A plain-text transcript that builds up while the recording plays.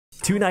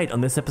Tonight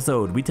on this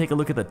episode, we take a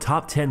look at the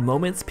top 10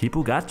 moments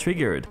people got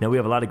triggered. Now we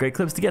have a lot of great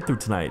clips to get through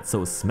tonight,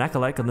 so smack a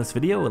like on this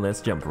video and let's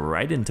jump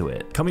right into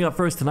it. Coming up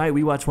first tonight,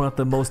 we watch one of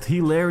the most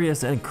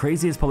hilarious and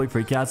craziest public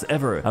freakouts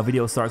ever. Our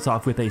video starts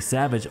off with a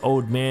savage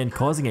old man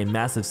causing a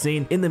massive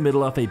scene in the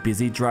middle of a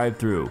busy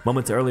drive-thru.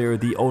 Moments earlier,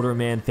 the older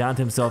man found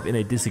himself in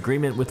a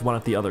disagreement with one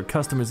of the other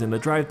customers in the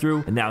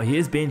drive-thru, and now he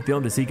is being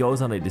filmed as he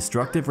goes on a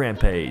destructive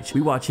rampage. We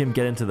watch him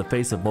get into the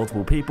face of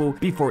multiple people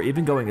before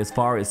even going as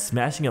far as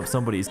smashing up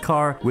somebody's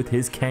car with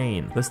his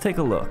cane. Let's take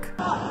a look.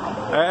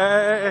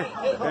 Hey.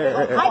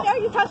 How dare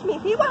you touch me?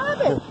 See what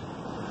happened?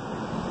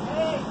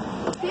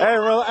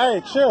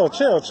 Hey, chill.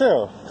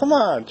 Come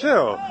on,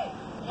 chill.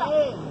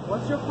 Hey,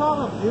 what's your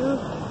problem, dude?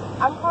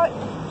 I'm going.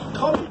 You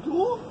call me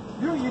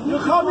dude? You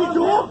call me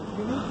dude?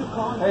 You need to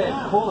calm down. Hey,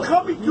 cool. You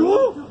call me dude?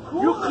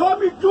 You call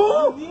me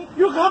dude?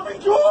 You call me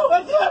dude?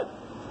 That's it.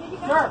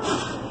 Sir.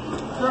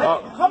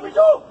 You call me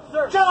dude?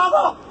 Sir. Shut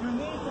up. You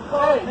need to calm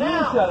down. Hey,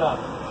 you shut up.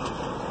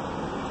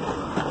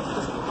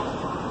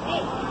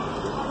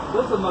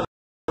 Listen, mother.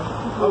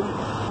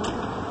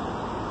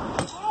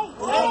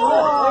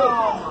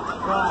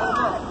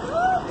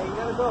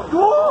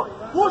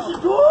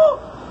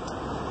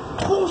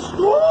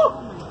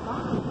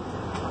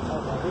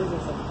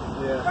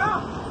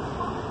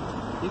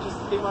 You just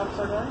came out and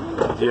started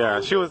arguing?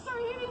 Yeah, she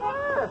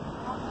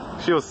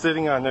was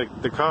sitting on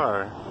the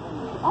car.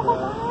 Oh my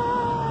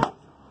God.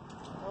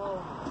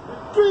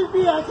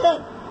 Creepy, I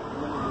said.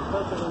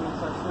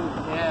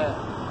 Yeah.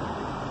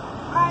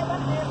 Alright,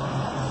 that's it.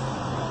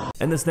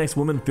 And this next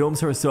woman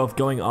films herself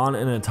going on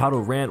an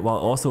entitled rant while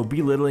also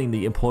belittling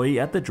the employee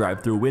at the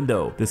drive-thru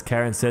window. This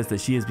Karen says that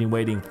she has been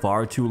waiting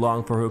far too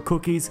long for her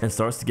cookies and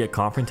starts to get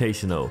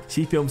confrontational.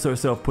 She films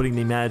herself putting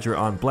the manager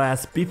on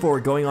blast before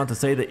going on to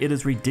say that it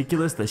is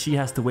ridiculous that she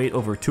has to wait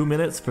over 2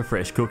 minutes for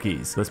fresh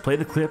cookies. Let's play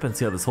the clip and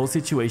see how this whole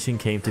situation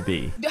came to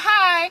be.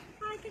 Hi.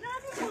 Hi, can I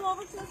just pull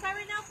over to the side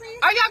right now, please?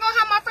 Are y'all gonna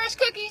have my fresh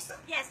cookies?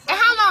 Yes. And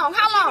how long?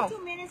 How long?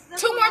 2 minutes.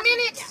 2 more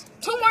minutes?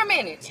 Yeah. 2 more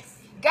minutes? Yes.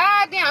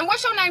 God damn.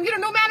 What's your name? You the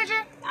new manager?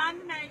 I'm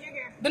the manager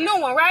here. The new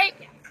one, right?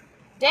 Yeah.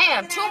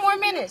 Damn, 2 more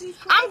minutes.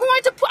 I'm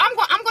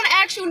gonna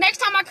ask you next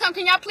time I come,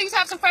 can y'all please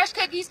have some fresh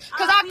cookies?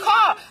 Cause I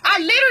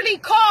literally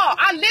call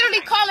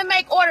and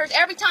make orders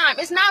every time.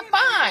 It's not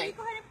fine.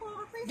 Go ahead and pull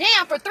over, please.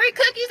 Damn, for 3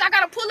 cookies, I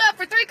gotta pull up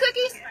for 3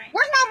 cookies?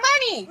 Where's my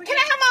money? Can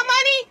I have my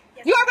money?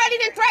 You already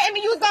didn't threaten me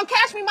you was gonna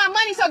cash me my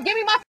money, so give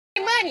me my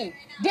money.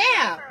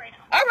 Damn.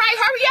 All right,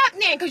 hurry up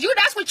then, cause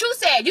that's what you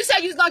said. You said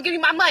you was gonna give me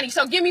my money,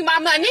 so give me my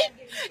money.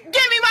 Give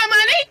me my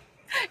money.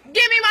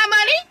 Give me my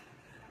money.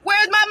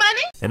 Where's my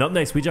money? And up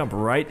next, we jump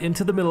right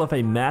into the middle of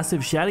a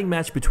massive shouting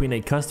match between a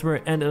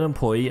customer and an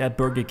employee at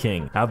Burger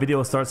King. Our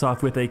video starts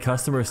off with a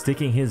customer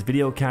sticking his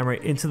video camera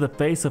into the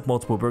face of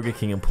multiple Burger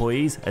King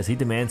employees as he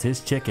demands his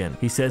chicken.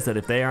 He says that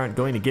if they aren't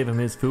going to give him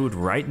his food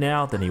right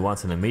now, then he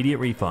wants an immediate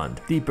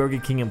refund. The Burger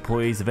King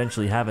employees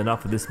eventually have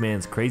enough of this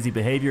man's crazy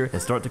behavior and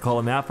start to call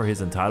him out for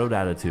his entitled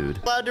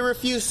attitude. Allowed to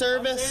refuse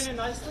service,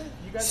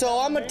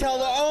 so I'm gonna tell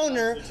the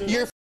owner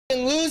you're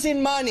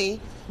losing money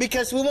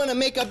because we want to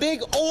make a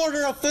big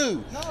order of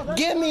food.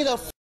 Give me the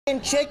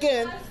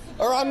chicken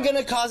or I'm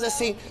gonna cause a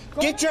scene.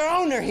 Get your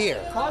owner here.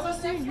 Cause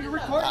a scene? You're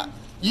recording.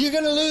 You're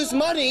gonna lose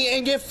money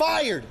and get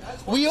fired.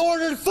 We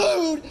ordered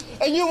food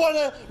and you want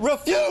to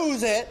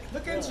refuse it.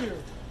 Look at you.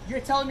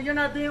 You're telling me you're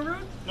not being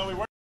rude? No, we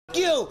weren't.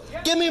 You,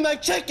 give me my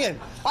chicken.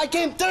 I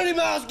came 30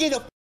 miles to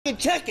get a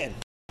chicken.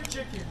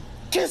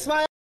 Kiss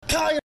my ass,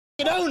 call your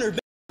owner,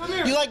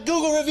 bitch. You like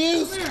Google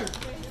reviews?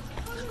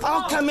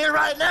 I'll come here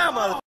right now,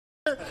 mother.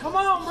 Come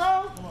on,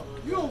 bro.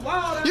 You a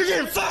wild. You're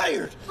getting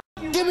fired.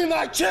 Give me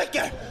my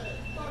chicken.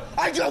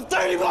 I drove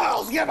 30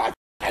 miles to get my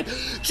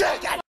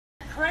chicken.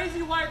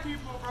 Crazy white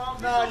people, bro.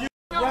 No, you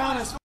brown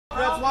as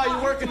that's why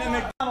you're working in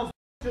McDonald's.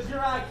 Because your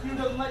IQ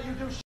doesn't let you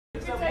do shit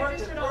except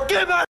working.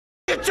 Give me my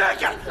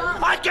chicken.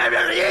 I came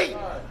here to eat.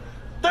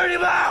 30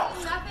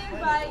 miles. Nothing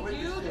but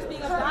you just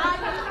being a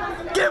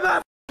bad. Give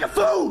my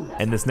food.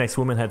 And this next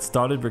woman had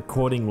started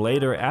recording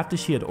later after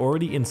she had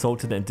already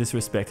insulted and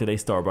disrespected a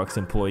Starbucks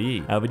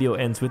employee. Our video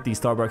ends with the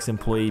Starbucks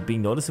employee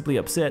being noticeably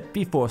upset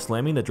before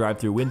slamming the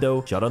drive-thru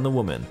window shut on the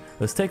woman.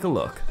 Let's take a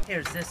look.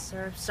 Here's this,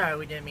 sir. Sorry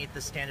we didn't meet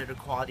the standard of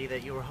quality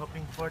that you were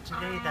hoping for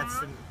today. That's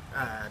the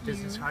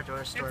business card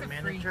or store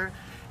manager.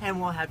 And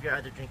we'll have your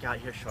other drink out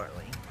here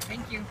shortly.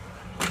 Thank you.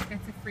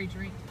 That's a free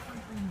drink.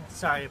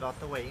 Sorry about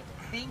the wait.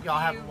 Thank Y'all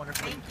you. have a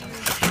wonderful Thank evening.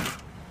 you.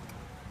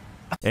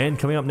 And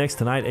coming up next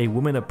tonight, a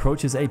woman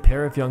approaches a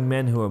pair of young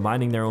men who are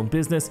minding their own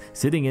business,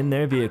 sitting in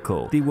their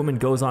vehicle. The woman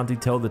goes on to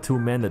tell the 2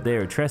 men that they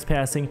are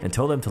trespassing and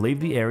tell them to leave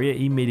the area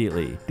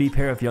immediately. The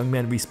pair of young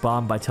men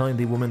respond by telling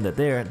the woman that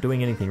they aren't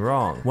doing anything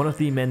wrong. One of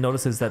the men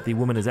notices that the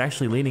woman is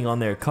actually leaning on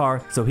their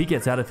car, so he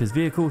gets out of his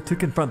vehicle to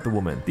confront the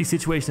woman. The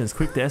situation is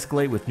quick to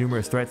escalate with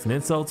numerous threats and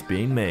insults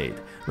being made.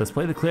 Let's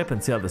play the clip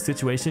and see how the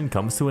situation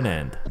comes to an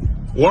end.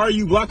 Why are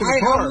you blocking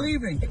the car? I'm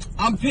leaving.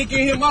 I'm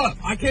picking him up.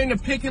 I came to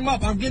pick him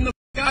up. I'm getting the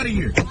out of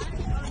here.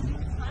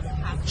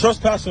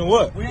 Trespassing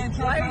what? We ain't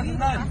trespassing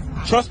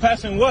nothing.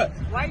 Trespassing what?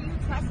 Why are you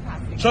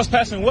trespassing?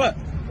 Trespassing what?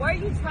 Why are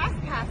you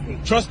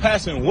trespassing?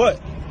 Trespassing what?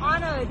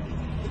 On a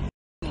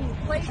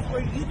place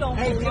where you don't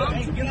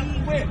belong to get off the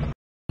be. whip.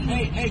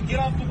 Hey, get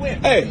off the whip.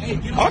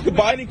 Hey, I could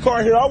buy any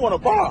car here I want to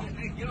buy.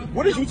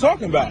 What are you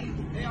talking about?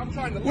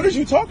 What are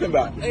you talking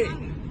about? Hey,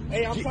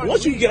 I'm trying.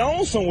 Once you get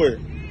on somewhere.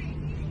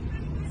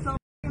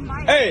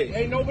 Hey,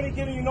 ain't nobody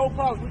giving you no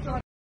problems.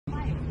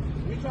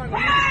 We trying to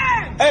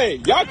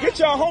Hey, y'all get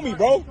y'all homie,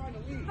 bro.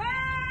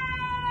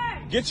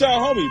 Get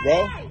y'all homie,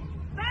 bro.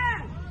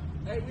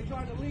 Hey, we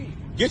trying to leave.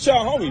 Get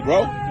y'all homie,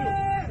 bro.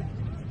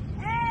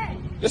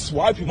 This is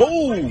why people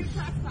move.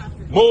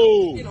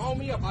 Move.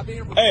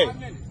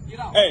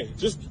 Hey,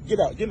 just get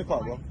out. Get in the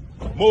car, bro.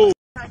 Move.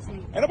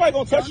 Ain't nobody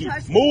gonna touch you.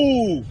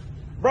 Move.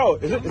 Bro,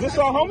 is this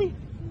our homie?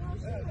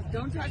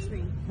 Don't touch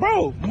me.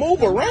 Bro,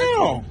 move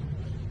around.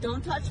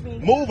 Don't touch me.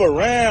 Move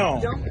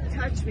around. Don't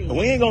touch me.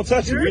 We ain't gonna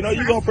touch you. We know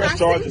you gonna press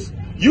charges.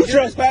 You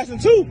trespassing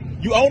too.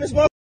 You own this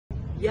motherfucker?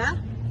 Yeah.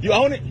 You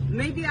own it?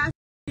 Maybe I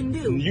can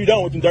do. You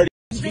don't with them dirty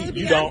feet. Maybe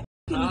You don't.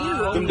 I can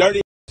do. Them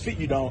dirty feet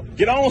you don't.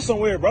 Get on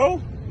somewhere,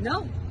 bro.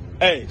 No.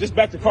 Hey, just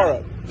back the car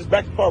up. Just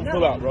back the car up and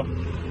pull out, bro.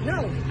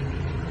 No.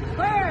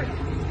 Where?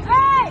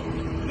 Hey!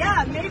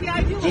 Yeah, maybe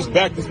I do. Just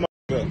back this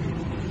motherfucker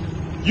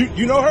up.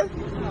 You know her?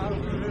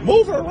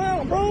 Move her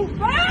around, bro.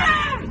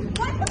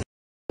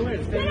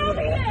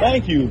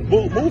 Thank you.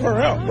 Move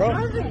her out, bro.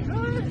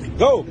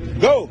 Go.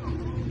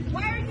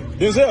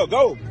 Denzel,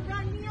 go.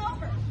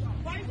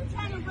 Why are you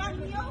trying to run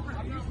me over?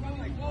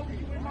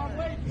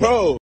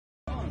 Bro.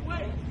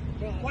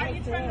 Why are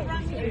you trying to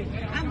run me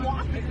over? I'm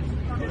walking.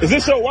 Is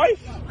this your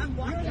wife? I'm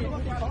walking.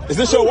 Is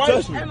this your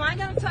wife? Am I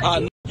going to touch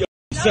you? Knock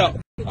yourself.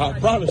 I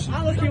promise you.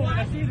 I'll look you when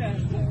I see that.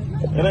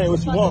 It ain't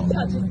what you want.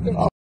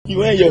 I'll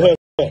you and your husband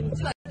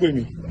with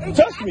me.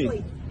 Touch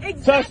me.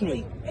 Touch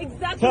me.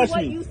 Exactly Touch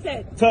what me. you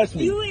said. Touch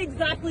me. You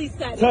exactly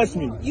said it. Touch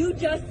me. You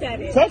just said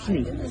it. Touch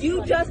me.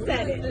 You just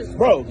said it.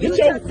 Bro,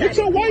 get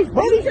your wife,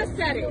 Brody. You just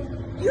said it.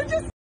 You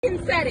just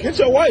said it. Get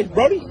your wife,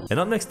 Brody. And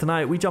up next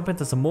tonight, we jump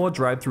into some more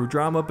drive-through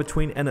drama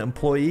between an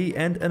employee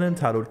and an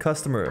entitled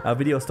customer. Our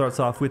video starts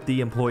off with the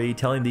employee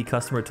telling the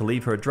customer to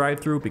leave her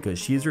drive-through because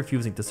she is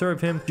refusing to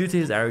serve him due to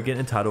his arrogant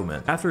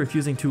entitlement. After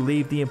refusing to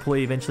leave, the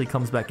employee eventually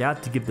comes back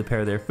out to give the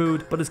pair their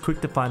food, but is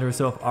quick to find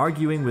herself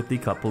arguing with the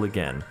couple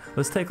again.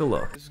 Let's take a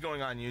look. This is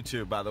going on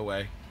YouTube, by the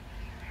way.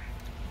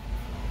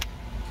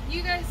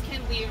 You guys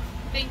can leave.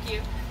 Thank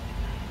you.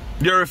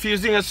 You're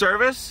refusing a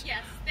service?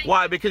 Yes.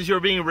 Why? Because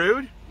you're being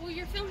rude? Well,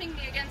 you're filming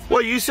me against.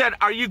 Well, you said,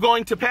 are you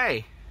going to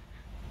pay?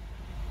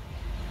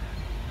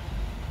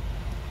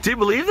 Do you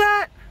believe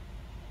that?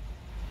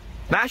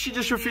 Now she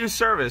just refused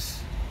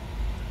service.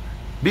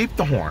 Beep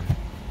the horn.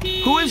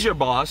 Who is your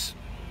boss?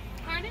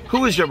 Pardon?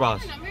 Who is your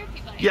boss? Number if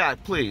you'd like. Yeah,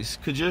 please.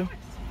 Could you?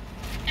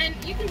 And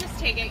you can just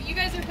take it. You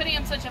guys are putting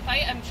up such a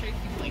fight. I'm sure you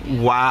like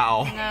it.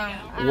 Wow.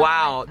 No.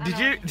 Wow. Did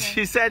you?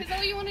 She said. Because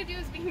all you want to do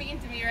is be mean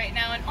to me right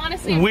now, and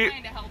honestly, I'm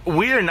trying to help you.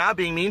 We are not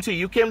being mean to you.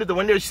 You came to the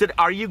window. She said,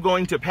 "Are you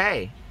going to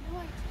pay?"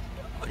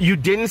 You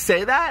didn't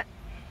say that?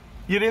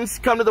 You didn't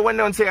come to the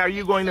window and say, are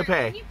you going to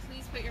pay? Can you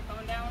please put your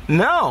phone down?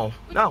 No,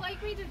 Would no. You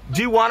like me to,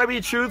 do you want to be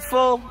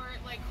truthful?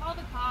 Or, like, call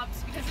the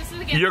cops? Because this is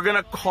against You're going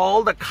to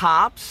call the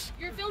cops?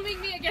 You're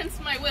filming me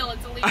against my will.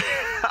 It's illegal.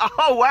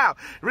 Oh, wow.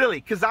 Really?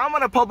 Because I'm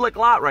on a public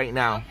lot right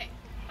now. Okay.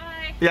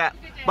 Bye. Yeah.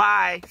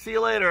 Bye. See you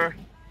later.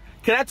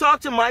 Can I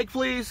talk to Mike,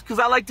 please? Because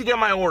I like to get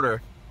my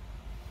order.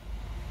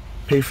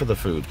 Pay for the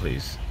food,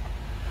 please.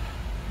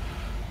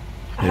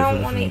 I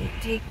don't want to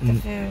take the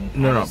food.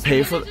 No,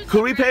 pay for.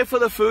 Could we pay for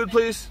the food,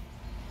 please?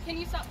 Can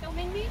you stop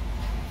filming me?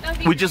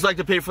 We'd just like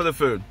to pay for the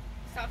food.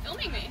 Stop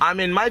filming me. I'm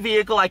in my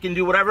vehicle. I can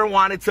do whatever I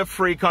want. It's a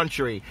free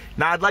country.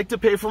 Now I'd like to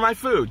pay for my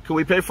food. Could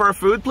we pay for our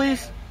food,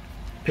 please?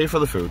 Pay for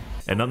the food.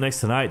 And up next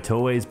tonight,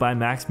 Toways by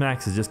Max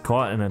has just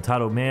caught an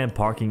entitled man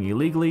parking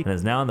illegally and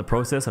is now in the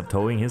process of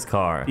towing his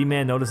car. The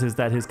man notices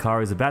that his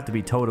car is about to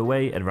be towed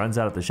away and runs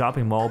out of the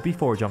shopping mall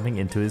before jumping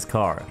into his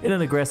car. In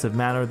an aggressive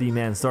manner, the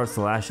man starts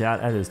to lash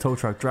out at his tow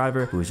truck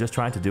driver who is just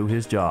trying to do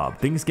his job.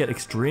 Things get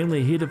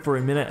extremely heated for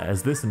a minute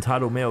as this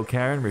entitled male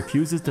Karen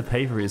refuses to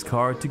pay for his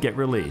car to get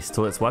released.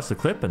 So let's watch the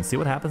clip and see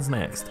what happens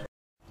next.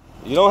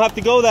 You don't have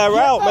to go that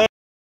route, man.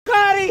 Get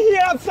out of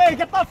here, I'm saying.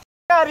 Get the f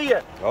out of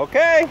here.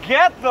 Okay.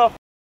 Get the f.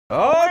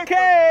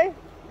 Okay.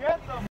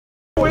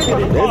 It's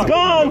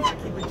gone.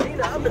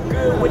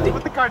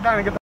 Put the car down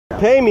and get the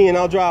Pay me and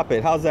I'll drop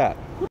it. How's that?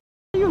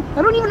 you.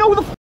 I don't even know who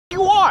the f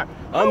you are.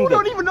 I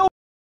don't even know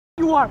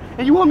who you are.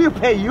 And you want me to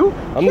pay you?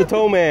 I'm the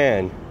tow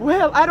man.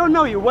 Well, I don't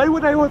know you. Why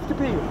would I have to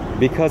pay you?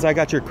 Because I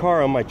got your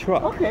car on my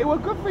truck. Okay, well,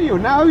 good for you.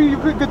 Now you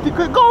could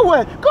go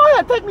away. Go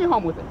ahead, take me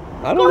home with it.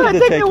 I don't go need ahead, to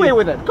take take me away you.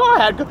 with it. Go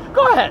ahead,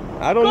 go ahead.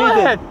 I don't go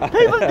need ahead. to.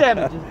 Pay for the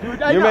damages, dude.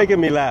 You're making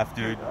me laugh,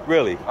 dude.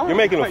 Really. You're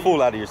making a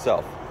fool out of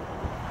yourself.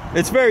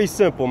 It's very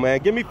simple, man.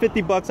 Give me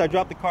 50 bucks. I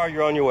drop the car.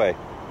 You're on your way.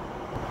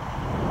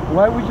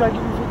 Why would I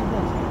give you 50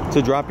 bucks?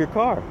 To drop your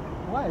car.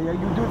 Why? You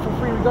do it for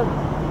free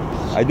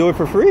regardless. I do it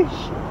for free?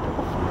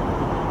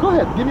 Go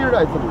ahead. Give me your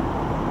ride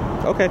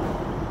somewhere. Okay.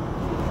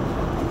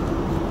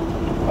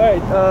 All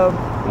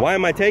right. Why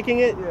am I taking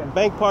it? Yeah.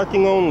 Bank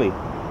parking only.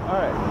 All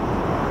right.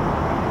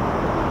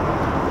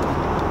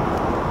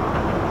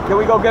 Can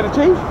we go get a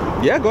change?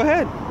 Yeah, go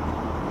ahead.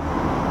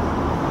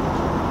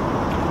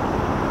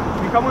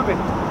 You come with me.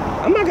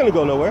 I'm not gonna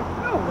go nowhere.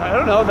 No, I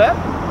don't know that.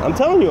 I'm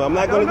telling you, I'm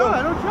not gonna go.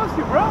 I don't trust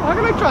you, bro. How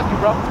can I trust you,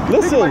 bro?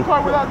 Listen,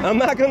 I'm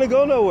not gonna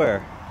go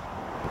nowhere.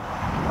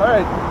 All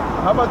right,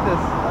 how about this?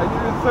 I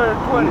need a third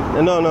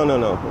 20.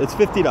 No. It's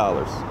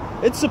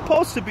 $50. It's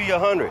supposed to be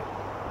 100,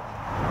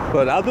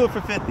 but I'll do it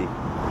for 50.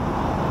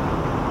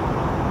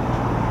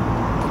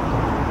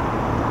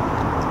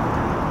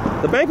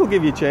 The bank will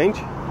give you change.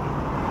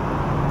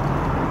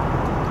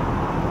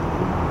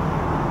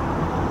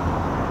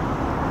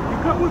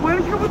 Why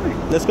don't you come with me?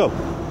 Let's go.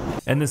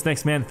 And this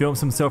next man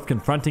films himself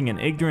confronting an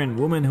ignorant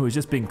woman who has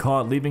just been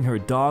caught leaving her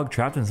dog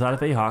trapped inside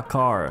of a hot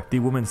car. The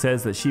woman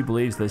says that she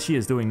believes that she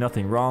is doing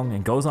nothing wrong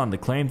and goes on to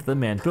claim that the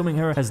man filming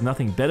her has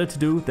nothing better to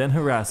do than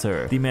harass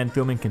her. The man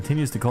filming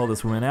continues to call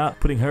this woman out,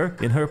 putting her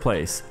in her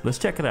place. Let's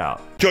check it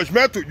out.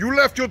 Judgmental, you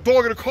left your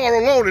dog in the car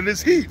alone in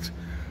this heat.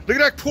 Look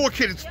at that poor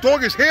kid, his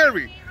dog is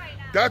hairy.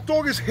 That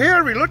dog is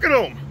hairy, look at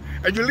him.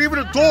 And you're leaving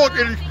the dog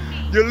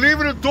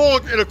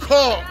in the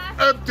car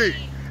empty.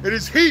 In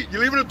his heat,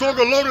 you're leaving the dog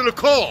alone in the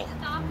car.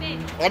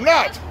 I'm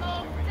not.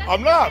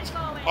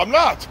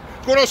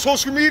 Go on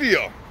social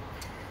media.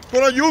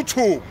 Go on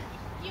YouTube.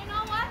 You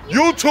know what?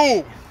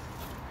 YouTube.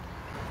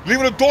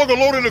 Leaving the dog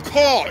alone in the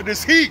car in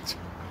this heat.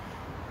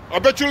 I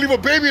bet you leave a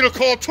baby in the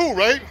car too,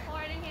 right?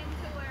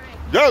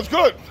 Yeah, it's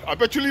good. I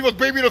bet you leave a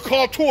baby in the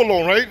car too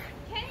alone, right?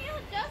 Can you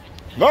just...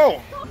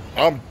 No.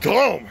 I'm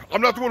dumb. I'm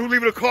not the one who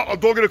leaving a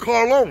dog in the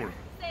car alone.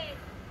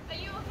 Are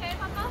you okay,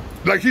 Papa?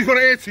 Like he's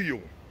gonna answer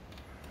you.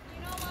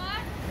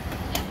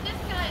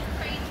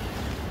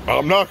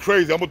 I'm not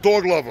crazy, I'm a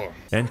dog lover.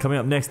 And coming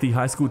up next, the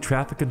high school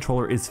traffic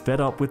controller is fed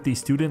up with the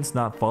students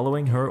not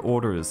following her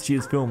orders. She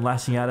is filmed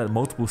lashing out at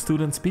multiple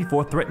students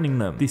before threatening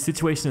them. The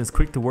situation is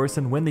quick to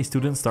worsen when the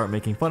students start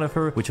making fun of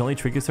her, which only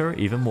triggers her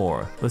even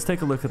more. Let's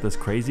take a look at this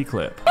crazy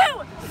clip.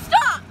 You,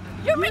 stop!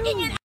 You're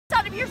making an ass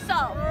out of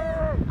yourself!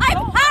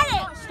 I've had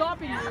it! I'm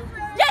stopping you.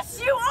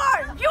 Yes, you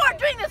are! You are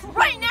doing this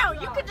right now!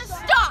 You can just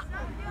stop!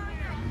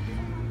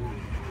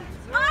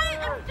 I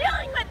am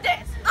dealing with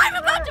this! I'm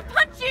about to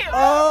punch you!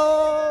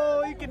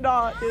 Oh, you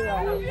cannot do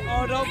that.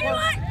 Oh, don't you know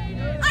what?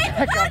 I've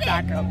had it!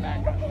 I've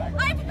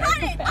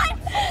had it! I'm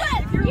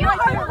sweat! You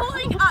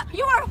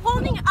are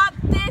holding up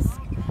this.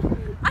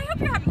 I hope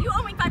you're happy. You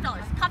owe me $5.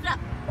 Cough it up.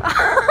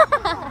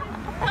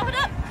 Cough it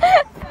up.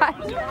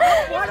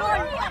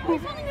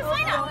 Who's holding the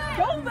sign up?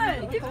 Go then.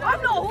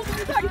 I'm not holding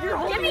the sign. You're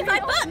holding Give me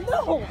 $5. No.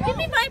 Give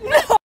me $5.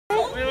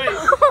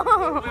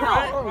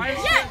 Wait.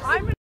 Yes.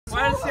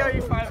 Why does he owe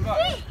you $5?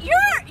 See,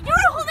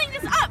 you're holding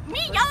this up. Me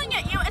yelling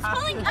at you is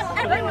holding us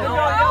everyone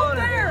out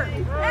there.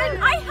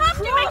 And I have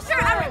to make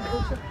sure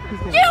everyone.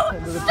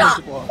 You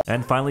stop.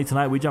 And finally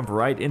tonight we jump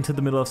right into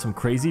the middle of some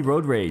crazy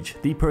road rage.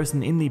 The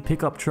person in the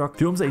pickup truck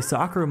films a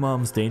soccer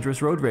mom's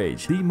dangerous road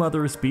rage. The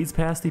mother speeds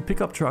past the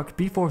pickup truck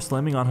before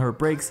slamming on her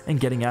brakes and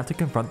getting out to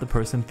confront the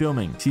person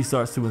filming. She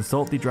starts to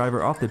insult the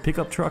driver off the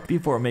pickup truck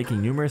before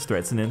making numerous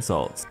threats and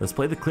insults. Let's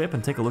play the clip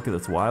and take a look at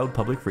this wild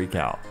public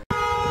freakout.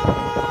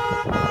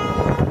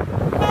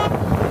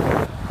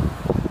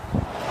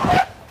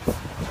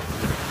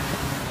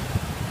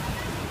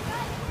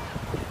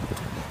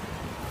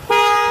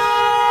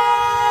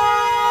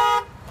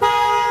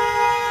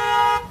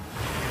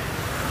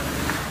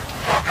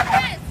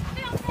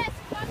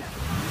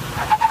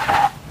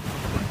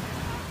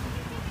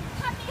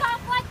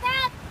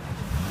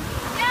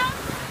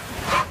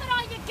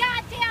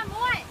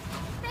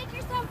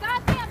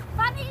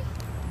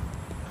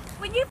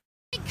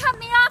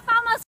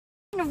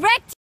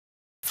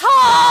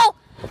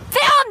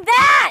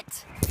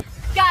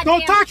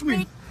 Don't touch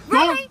me!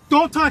 Really?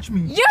 Don't touch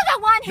me! You're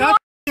the one who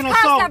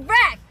caused the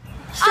wreck!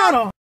 Shut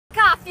up!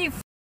 Off, you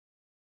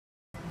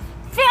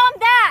film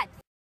that!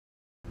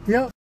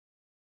 Yep.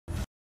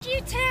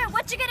 You too!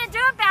 What you gonna do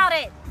about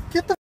it?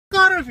 Get the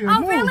out of here! Oh,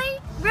 move. really?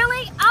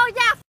 Really? Oh,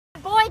 yeah,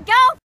 boy,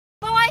 go!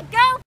 Boy,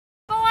 go!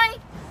 Boy!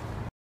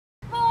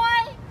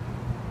 Boy!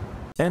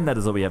 And that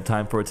is all we have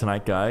time for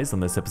tonight, guys, on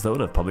this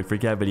episode of Public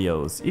Freakout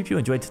Videos. If you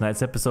enjoyed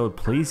tonight's episode,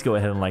 please go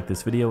ahead and like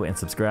this video and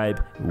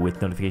subscribe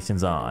with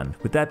notifications on.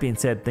 With that being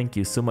said, thank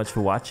you so much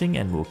for watching,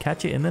 and we'll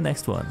catch you in the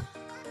next one.